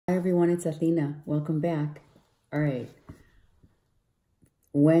everyone, it's Athena. Welcome back. All right.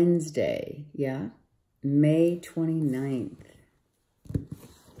 Wednesday, yeah? May 29th.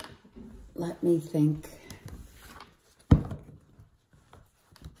 Let me think.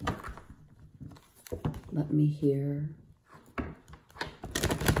 Let me hear.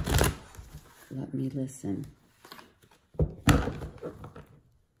 Let me listen.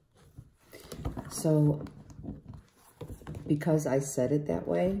 So, because I said it that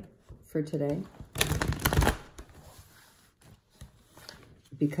way for today,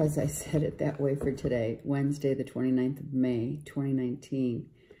 Wednesday, the 29th of May, 2019,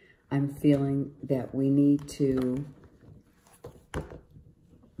 I'm feeling that we need to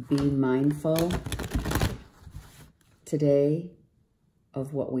be mindful today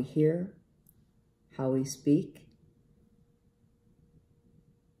of what we hear, how we speak,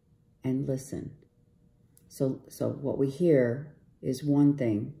 and listen. So what we hear is one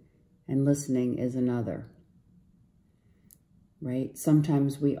thing, and listening is another, right?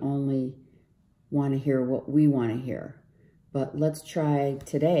 Sometimes we only want to hear what we want to hear, but let's try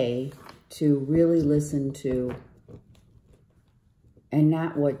today to really listen to, and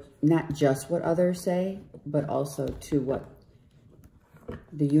not just what others say, but also to what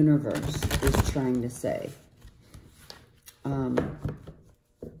the universe is trying to say.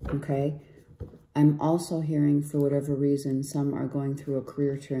 Okay. I'm also hearing, for whatever reason, some are going through a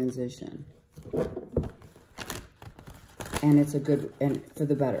career transition. And it's a good, and for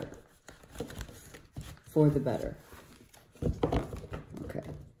the better. For the better. Okay.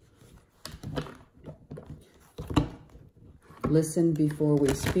 Listen before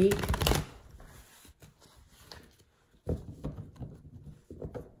we speak.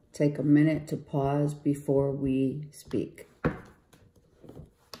 Take a minute to pause before we speak.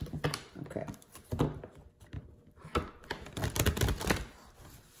 Okay.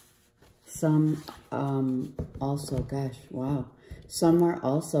 Some also, gosh, wow. Some are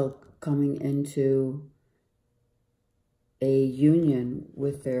also coming into a union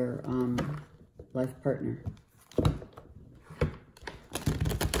with their life partner.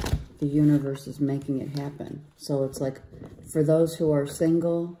 The universe is making it happen. So it's like, for those who are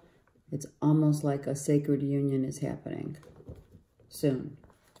single, it's almost like a sacred union is happening soon.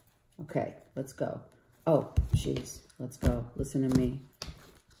 Okay, let's go. Oh, jeez, let's go. Listen to me.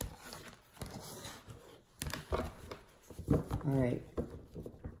 All right.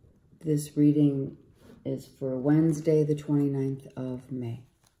 This reading is for Wednesday, the 29th of May,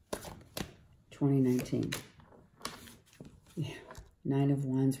 2019. Yeah, 9 of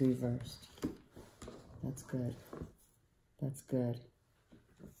Wands reversed. That's good. That's good.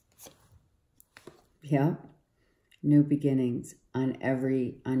 Yeah. New beginnings on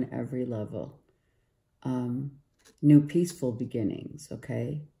every level. New peaceful beginnings,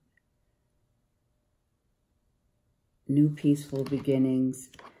 okay? New peaceful beginnings.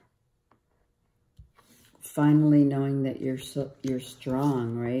 Finally knowing that you're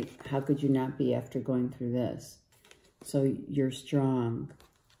strong, right? How could you not be after going through this? So you're strong,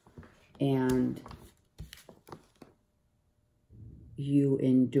 and you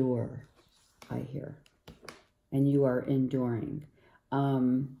endure, I hear. And you are enduring.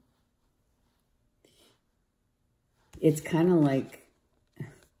 It's kind of like,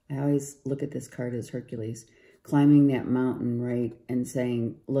 I always look at this card as Hercules, climbing that mountain, right? And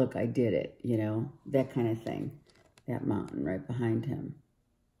saying, look, I did it, you know, that kind of thing. That mountain right behind him.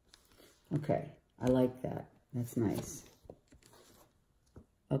 Okay, I like that. That's nice.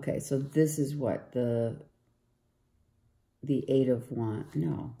 Okay, so this is what? The 8 of Wands.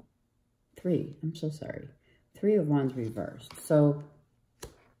 No, 3. I'm so sorry. 3 of Wands reversed. So,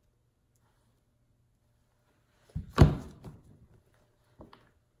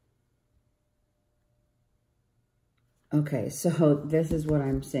 okay, so this is what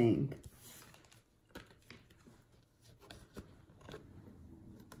I'm saying.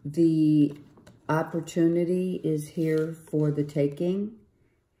 The opportunity is here for the taking,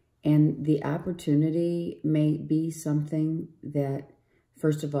 and the opportunity may be something that,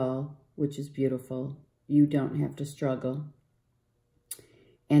 first of all, which is beautiful, you don't have to struggle.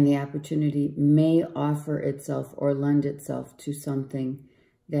 And the opportunity may offer itself or lend itself to something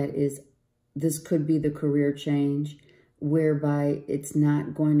that is, this could be the career change, whereby it's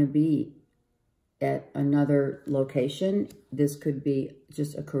not going to be at another location. This could be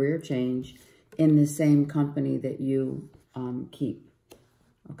just a career change in the same company that you keep,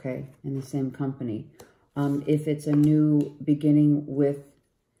 okay? In the same company. If it's a new beginning with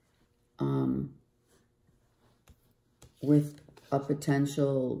a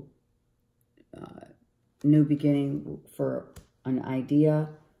potential new beginning for an idea,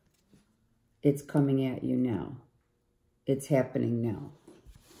 it's coming at you now. It's happening now.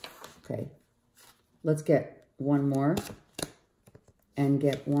 Okay. Let's get one more. And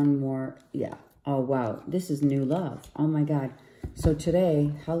get one more. Yeah. Oh, wow. This is new love. Oh, my God. So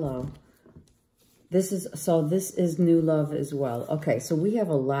today, hello. This is new love as well. Okay, so we have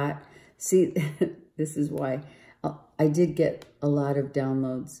a lot. See, this is why I did get a lot of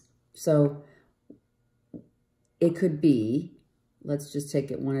downloads. So it could be, let's just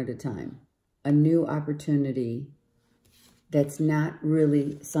take it one at a time, a new opportunity that's not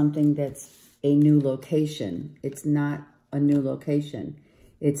really something that's a new location. It's not a new location.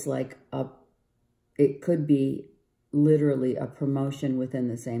 It's like it could be literally a promotion within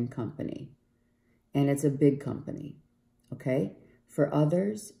the same company. And it's a big company, okay? For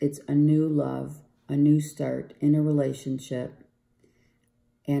others, it's a new love, a new start in a relationship,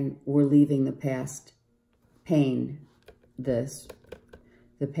 and we're leaving the past pain, the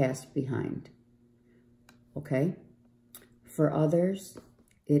past behind, okay? For others,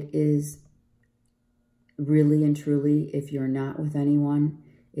 it is really and truly, if you're not with anyone,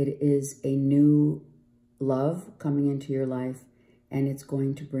 it is a new love coming into your life, and it's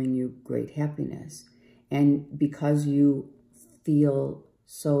going to bring you great happiness. And because you feel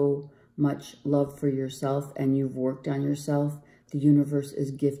so much love for yourself and you've worked on yourself, the universe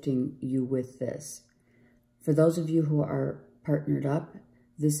is gifting you with this. For those of you who are partnered up,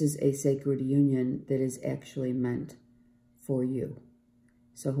 this is a sacred union that is actually meant for you.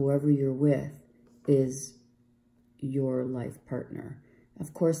 So whoever you're with is your life partner.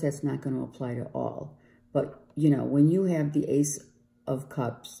 Of course, that's not going to apply to all. But, you know, when you have the Ace of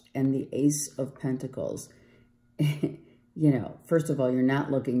Cups and the Ace of Pentacles, you know, first of all, you're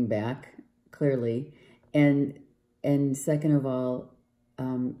not looking back, clearly. And second of all,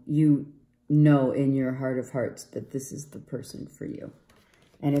 you know in your heart of hearts that this is the person for you.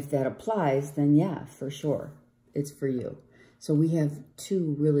 And if that applies, then yeah, for sure, it's for you. So we have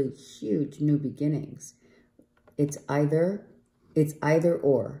two really huge new beginnings. It's either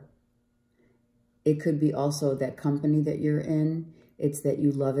or. It could be also that company that you're in. It's that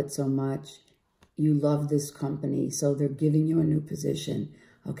you love it so much. You love this company, so they're giving you a new position.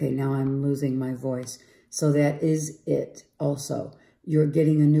 Okay, now I'm losing my voice. So that is it also. You're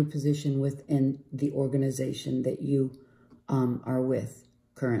getting a new position within the organization that you are with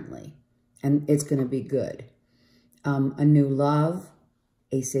currently. And it's going to be good. A new love,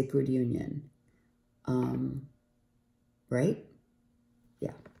 a sacred union. Right?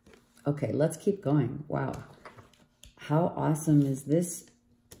 Yeah. Okay, let's keep going. Wow. How awesome is this?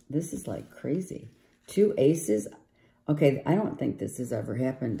 This is like crazy. 2 aces. Okay, I don't think this has ever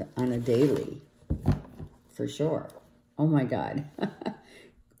happened on a daily. For sure. Oh my God.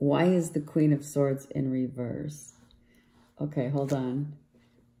 Why is the Queen of Swords in reverse? Okay, hold on.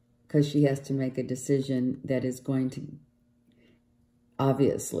 Because she has to make a decision that is going to...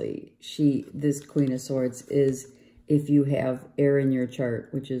 Obviously, this Queen of Swords is... If you have air in your chart,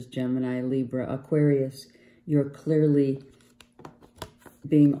 which is Gemini, Libra, Aquarius, you're clearly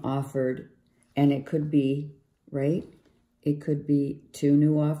being offered, and it could be, right? It could be 2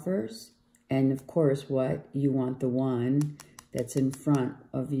 new offers. And of course, what? You want the one that's in front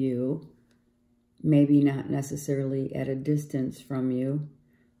of you, maybe not necessarily at a distance from you,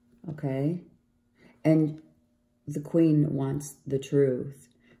 okay? And the Queen wants the truth.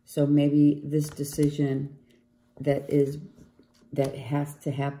 So maybe this decision that has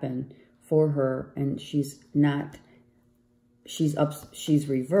to happen for her, and she's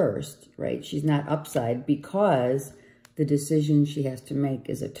reversed, right? She's not upside because the decision she has to make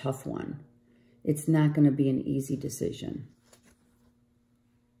is a tough one. It's not going to be an easy decision.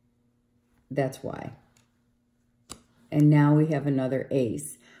 That's why. And now we have another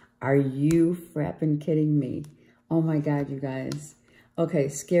ace. Are you frapping kidding me? Oh my God, you guys. Okay,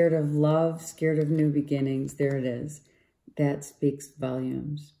 scared of love, scared of new beginnings. There it is. That speaks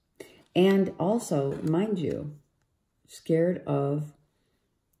volumes. And also, mind you, scared of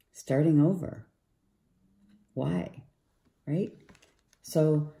starting over. Why? Right?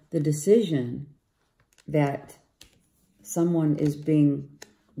 So the decision that someone is being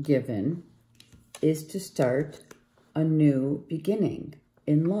given is to start a new beginning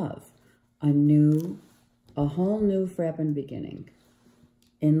in love. A whole new frapping beginning.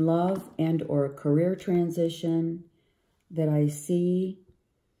 In love and or a career transition that I see,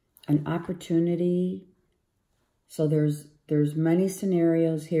 an opportunity. So there's many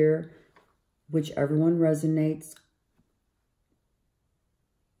scenarios here, whichever one resonates,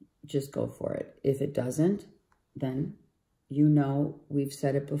 just go for it. If it doesn't, then you know, we've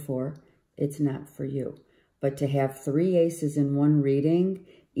said it before, it's not for you. But to have 3 aces in one reading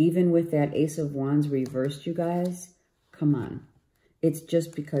Even with that Ace of Wands reversed, you guys, come on. It's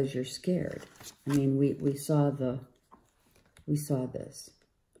just because you're scared. I mean, we saw this.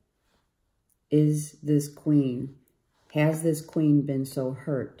 Has this queen been so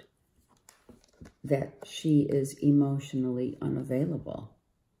hurt that she is emotionally unavailable?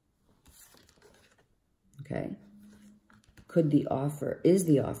 Okay. Is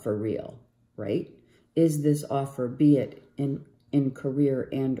the offer real, right? Is this offer, be it in career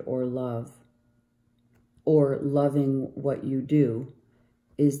and or love, or loving what you do,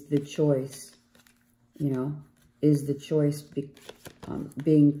 is the choice, is the choice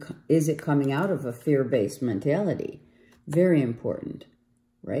is it coming out of a fear-based mentality? Very important,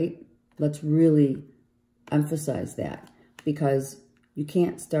 right? Let's really emphasize that, because you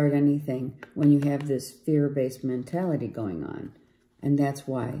can't start anything when you have this fear-based mentality going on. And that's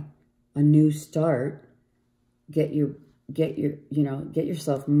why a new start, get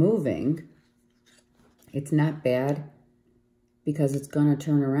yourself moving. It's not bad, because it's going to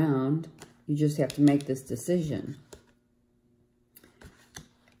turn around. You just have to make this decision.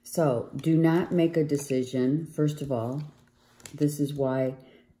 So do not make a decision. First of all, this is why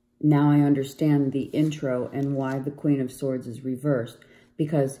now I understand the intro and why the Queen of Swords is reversed,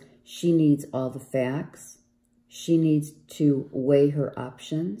 because she needs all the facts. She needs to weigh her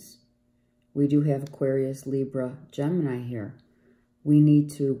options. We do have Aquarius, Libra, Gemini here. We need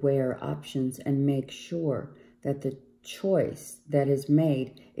to weigh our options and make sure that the choice that is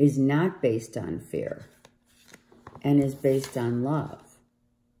made is not based on fear and is based on love.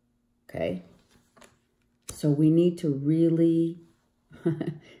 Okay? So we need to really,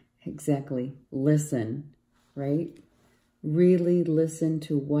 exactly, listen, right? Really listen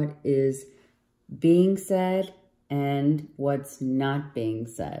to what is being said and what's not being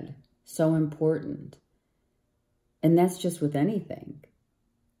said. So important. And that's just with anything.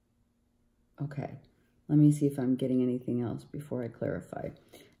 Okay, let me see if I'm getting anything else before I clarify.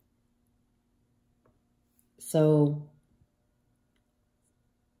 So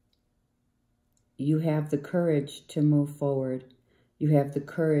you have the courage to move forward. You have the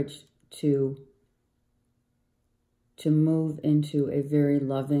courage to move into a very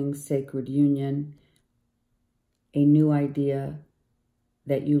loving, sacred union. A new idea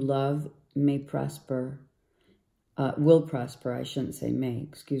that you love may prosper, will prosper, I shouldn't say may,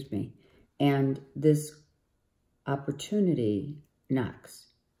 excuse me. And this opportunity knocks.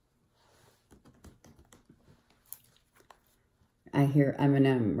 I hear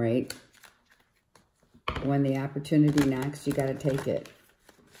Eminem, right? When the opportunity knocks, you got to take it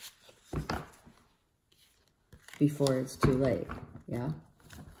before it's too late. Yeah?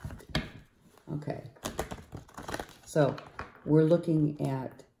 Okay. So we're looking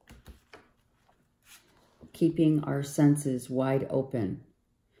at keeping our senses wide open.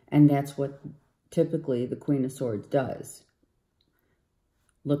 And that's what typically the Queen of Swords does.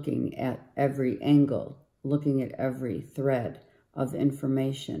 Looking at every angle, looking at every thread of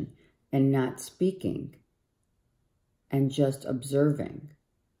information, and not speaking, and just observing.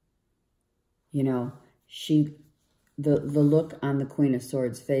 You know, the look on the Queen of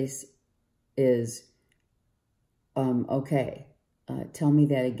Swords' face is, okay, tell me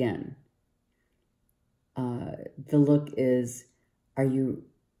that again. The look is, are you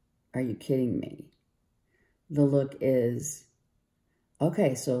kidding me? The look is,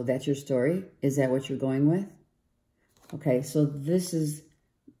 okay, so that's your story? Is that what you're going with? Okay, so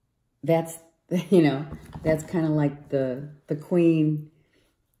that's, you know, that's kind of like the Queen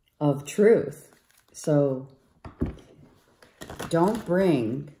of Truth. So don't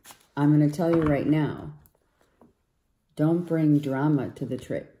bring, I'm going to tell you right now, don't bring drama to the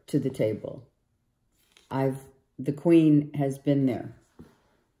table. The Queen has been there.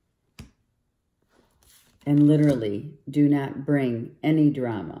 And literally, do not bring any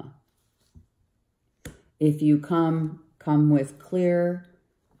drama. If you come with clear,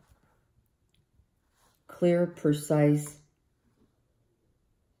 precise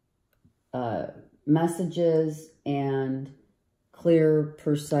messages and clear,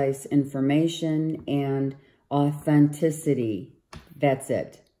 precise information and authenticity. That's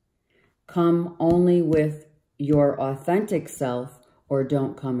it. Come only with your authentic self, or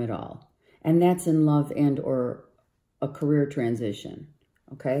don't come at all. And that's in love and or a career transition,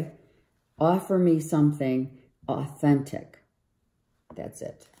 okay? Offer me something authentic. That's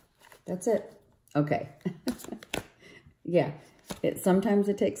it. That's it. Okay. Yeah. Sometimes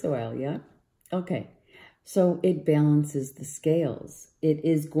it takes a while, yeah? Okay. So it balances the scales. It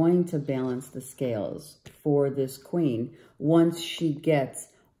is going to balance the scales for this Queen once she gets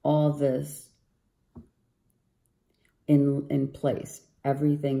all this in place.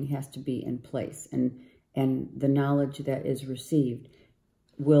 Everything has to be in place. And the knowledge that is received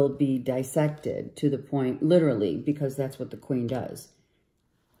will be dissected to the point, literally, because that's what the Queen does.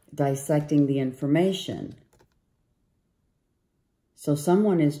 Dissecting the information. So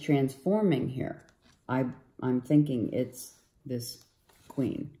someone is transforming here. I'm thinking it's this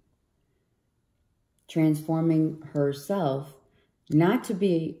Queen. Transforming herself, not to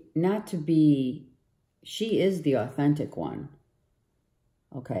be, she is the authentic one.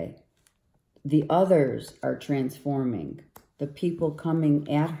 Okay. The others are transforming. The people coming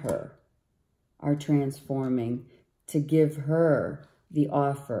at her are transforming to give her the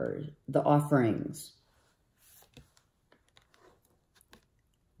offerings.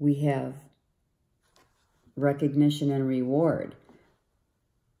 We have recognition and reward.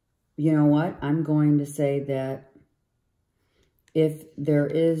 You know what? I'm going to say that if there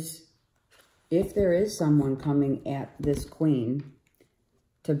is someone coming at this Queen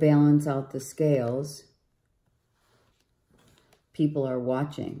to balance out the scales, people are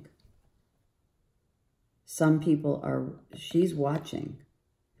watching. Some people are, she's watching.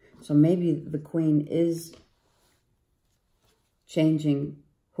 So maybe the Queen is changing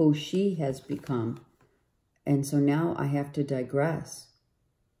who she has become. And so now I have to digress.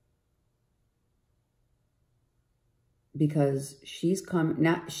 Because she's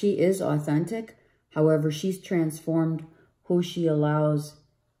she is authentic. However, she's transformed who she allows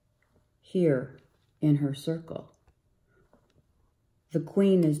here in her circle. The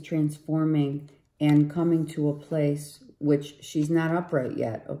Queen is transforming and coming to a place which she's not upright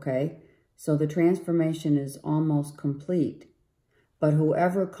yet, okay? So the transformation is almost complete. But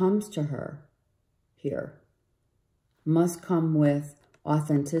whoever comes to her here must come with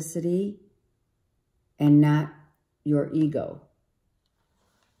authenticity and not your ego.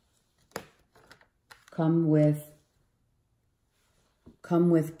 Come with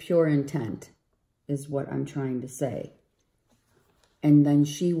pure intent is what I'm trying to say. And then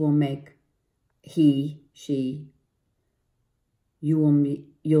she will make, you'll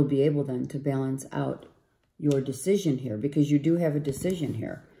be able then to balance out your decision here, because you do have a decision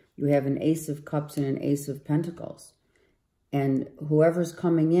here. You have an Ace of Cups and an Ace of Pentacles. And whoever's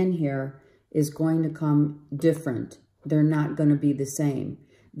coming in here is going to come different. They're not going to be the same.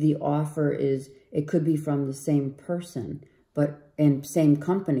 The offer is, it could be from the same person, and same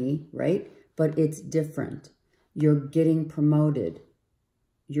company, right? But it's different. You're getting promoted.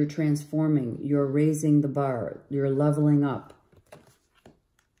 You're transforming. You're raising the bar. You're leveling up.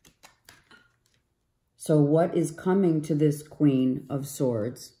 So what is coming to this Queen of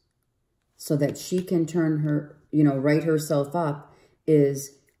Swords so that she can turn her, right herself up,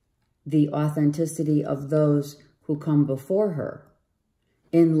 is the authenticity of those who come before her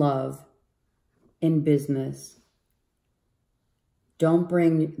in love, in business. Don't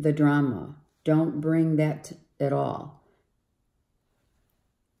bring the drama. Don't bring that at all.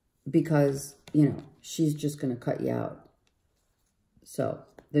 Because, she's just going to cut you out. So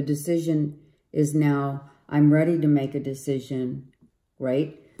the decision is now, I'm ready to make a decision,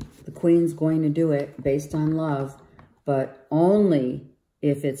 right? The Queen's going to do it based on love, but only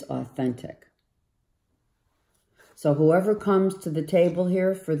if it's authentic. So whoever comes to the table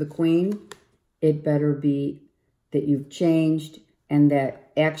here for the Queen, it better be that you've changed and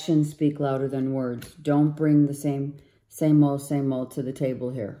that actions speak louder than words. Don't bring the same old to the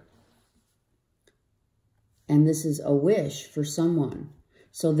table here. And this is a wish for someone.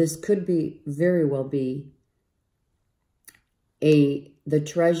 So this could be, very well be, the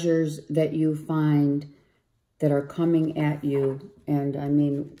treasures that you find that are coming at you. And I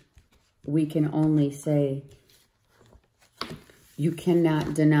mean, we can only say, you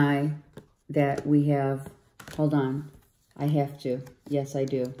cannot deny that we have, hold on, I have to. Yes, I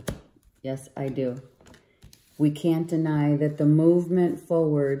do. Yes, I do. We can't deny that the movement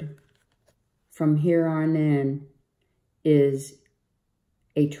forward from here on in is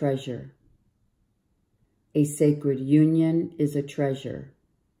a treasure. A sacred union is a treasure.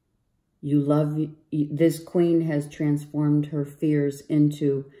 This Queen has transformed her fears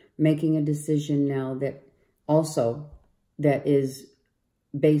into making a decision now that is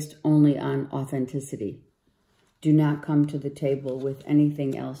based only on authenticity. Do not come to the table with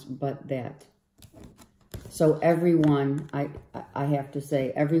anything else but that. So everyone, I have to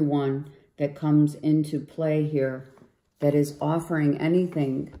say, everyone that comes into play here that is offering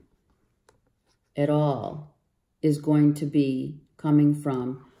anything at all is going to be coming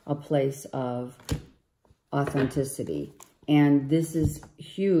from a place of authenticity. And this is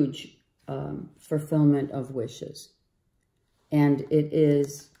huge fulfillment of wishes. And it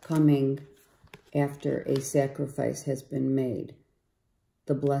is coming after a sacrifice has been made.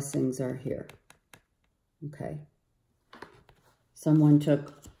 the blessings are here. Okay. Someone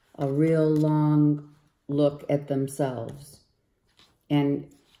took a real long look at themselves,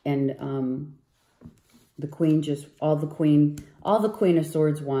 and the Queen just, all the Queen of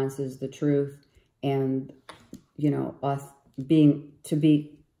Swords wants is the truth, and, you know,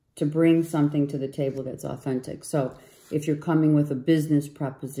 to bring something to the table that's authentic. So if you're coming with a business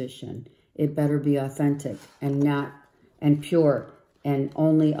proposition, it better be authentic and pure and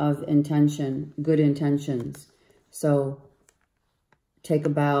only of intention, good intentions. So take a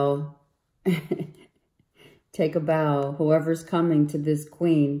bow. Take a bow. Whoever's coming to this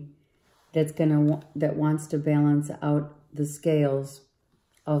Queen that wants to balance out the scales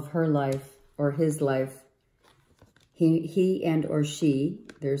of her life or his life, he and or she,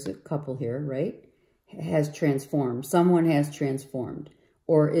 there's a couple here, right, has transformed. Someone has transformed,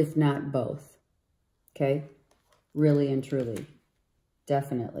 or if not both. Okay? Really and truly.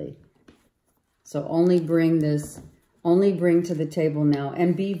 Definitely. So only bring to the table now,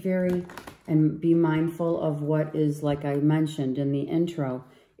 and be mindful of what is, like I mentioned in the intro,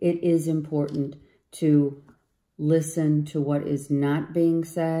 it is important to listen to what is not being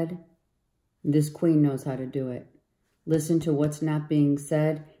said. This Queen knows how to do it. Listen to what's not being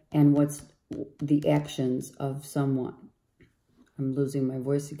said and what's the actions of someone. I'm losing my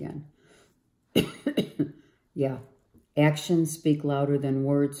voice again. Yeah. Actions speak louder than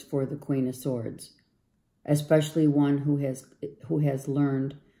words for the Queen of Swords, especially one who has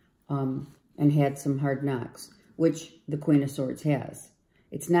learned and had some hard knocks, which the Queen of Swords has.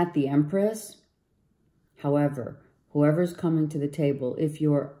 It's not the Empress. However, whoever's coming to the table, if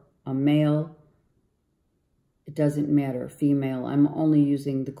you're a male, it doesn't matter, female. I'm only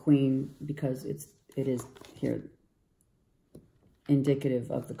using the Queen because it is here indicative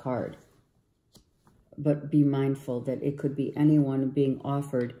of the card. But be mindful that it could be anyone being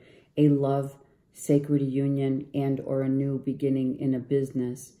offered a love, sacred union, and or a new beginning in a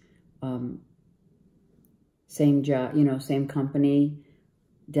business. Same job, you know, same company.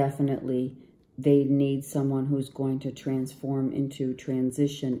 Definitely, they need someone who's going to transition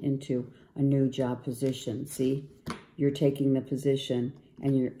into a new job position. See, you're taking the position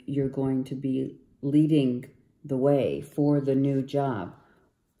and you're going to be leading the way for the new job.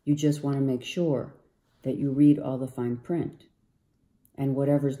 You just want to make sure that you read all the fine print. And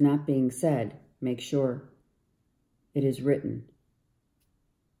whatever's not being said, make sure it is written.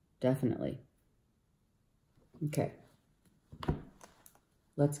 Definitely. Okay.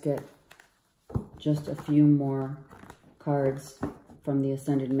 Let's get just a few more cards from the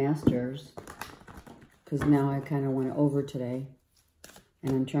Ascended Masters, because now I kind of went over today,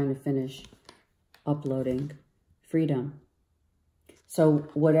 and I'm trying to finish uploading freedom. So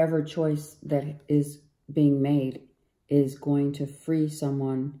whatever choice that is being made is going to free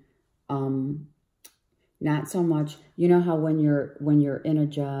someone. Not so much, you know how when you're in a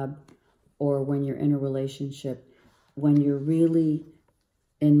job or when you're in a relationship, when you're really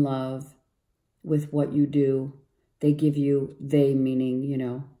in love with what you do, they give you, meaning, you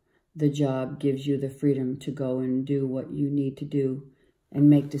know, the job gives you the freedom to go and do what you need to do and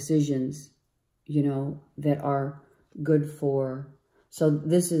make decisions, you know, that are good for. So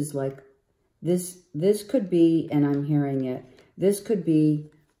this is like, this could be, and I'm hearing it, this could be,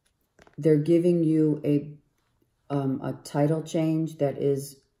 they're giving you a title change that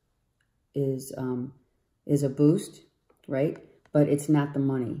is a boost, right? But it's not the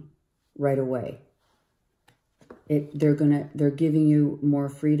money right away. They're giving you more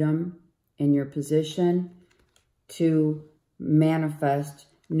freedom in your position to manifest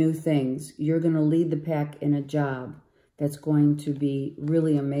new things. You're going to lead the pack in a job that's going to be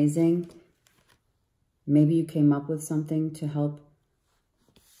really amazing. Maybe you came up with something to help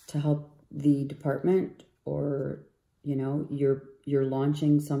the department, or, you know, you're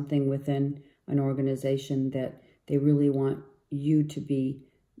launching something within an organization that they really want you to be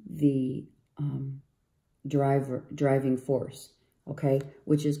the driving force, okay?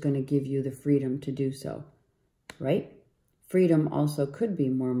 Which is going to give you the freedom to do so, right? Freedom also could be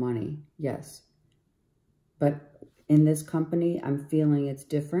more money, yes. But in this company, I'm feeling it's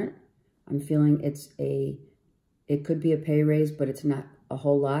different. I'm feeling it could be a pay raise, but it's not a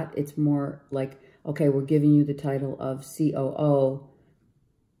whole lot. It's more like, okay, we're giving you the title of COO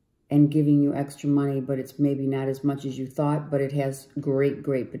and giving you extra money, but it's maybe not as much as you thought, but it has great,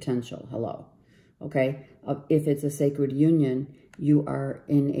 great potential. Hello. Okay? If it's a sacred union, you are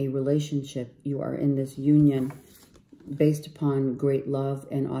in a relationship. You are in this union based upon great love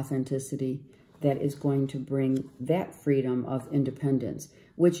and authenticity that is going to bring that freedom of independence,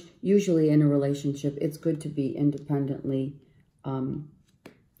 which usually in a relationship, it's good to be independently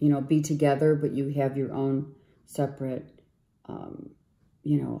you know, be together, but you have your own separate,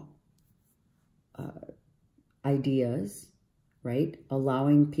 you know, ideas, right?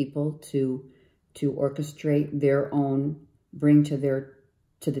 Allowing people to orchestrate their own, bring to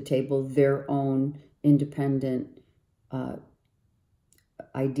the table their own independent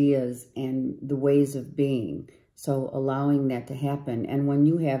ideas and the ways of being. So allowing that to happen. And when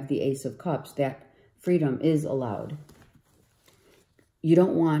you have the Ace of Cups, that freedom is allowed. You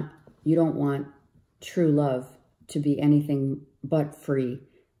don't want true love to be anything but free,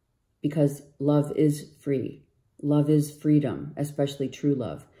 because love is free. Love is freedom, especially true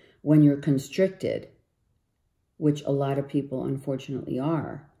love. When you're constricted, which a lot of people unfortunately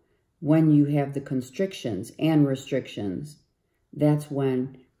are, when you have the constrictions and restrictions, that's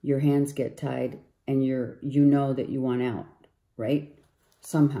when your hands get tied and you know that you want out, right?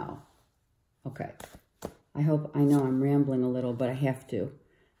 Somehow. Okay. I know I'm rambling a little, but I have to.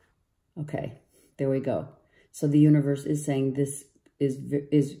 Okay, there we go. So the universe is saying this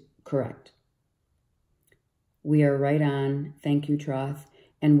is correct. We are right on. Thank you, Troth.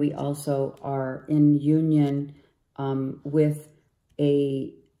 And we also are in union with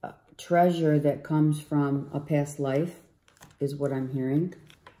a treasure that comes from a past life, is what I'm hearing.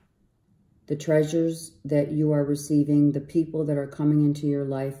 The treasures that you are receiving, the people that are coming into your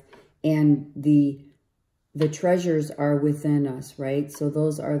life, and the treasures are within us, right? So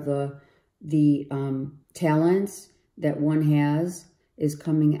those are the talents that one has is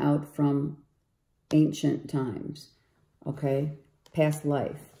coming out from ancient times, okay? Past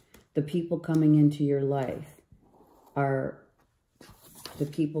life. The people coming into your life are the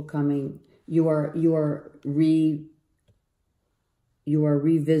people coming. You are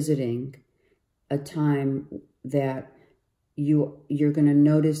revisiting a time that you're going to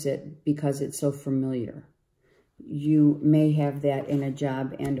notice it because it's so familiar. You may have that in a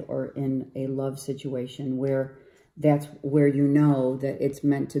job and or in a love situation where that's where you know that it's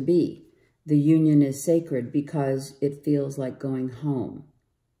meant to be. The union is sacred because it feels like going home.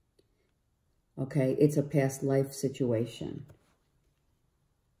 Okay, it's a past life situation.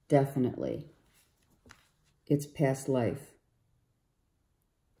 Definitely. It's past life.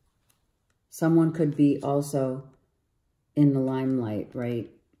 Someone could be also in the limelight, right?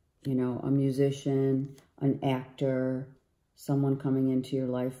 You know, a musician, an actor, someone coming into your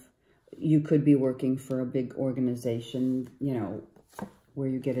life. You could be working for a big organization, you know, where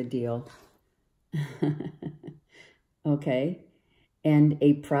you get a deal. Okay. And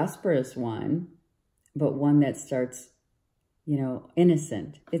a prosperous one, but one that starts, you know,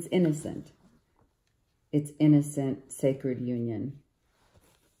 innocent. It's innocent. It's innocent, sacred union.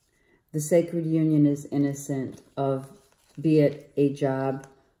 The sacred union is innocent of, be it a job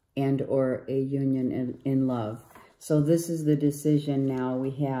and or a union in love. So this is the decision now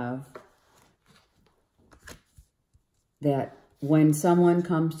we have, that when someone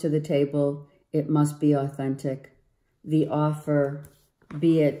comes to the table, it must be authentic. The offer,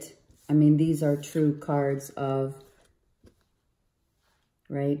 be it, I mean, these are true cards of,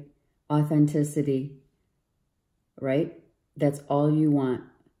 right? Authenticity, right? That's all you want.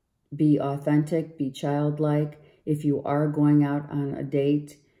 Be authentic, be childlike. If you are going out on a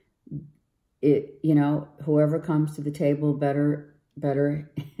date, you know, whoever comes to the table better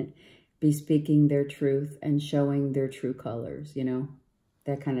be speaking their truth and showing their true colors, you know,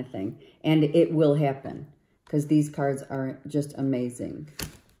 that kind of thing. And it will happen because these cards are just amazing.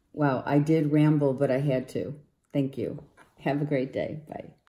 Wow, I did ramble, but I had to. Thank you. Have a great day. Bye.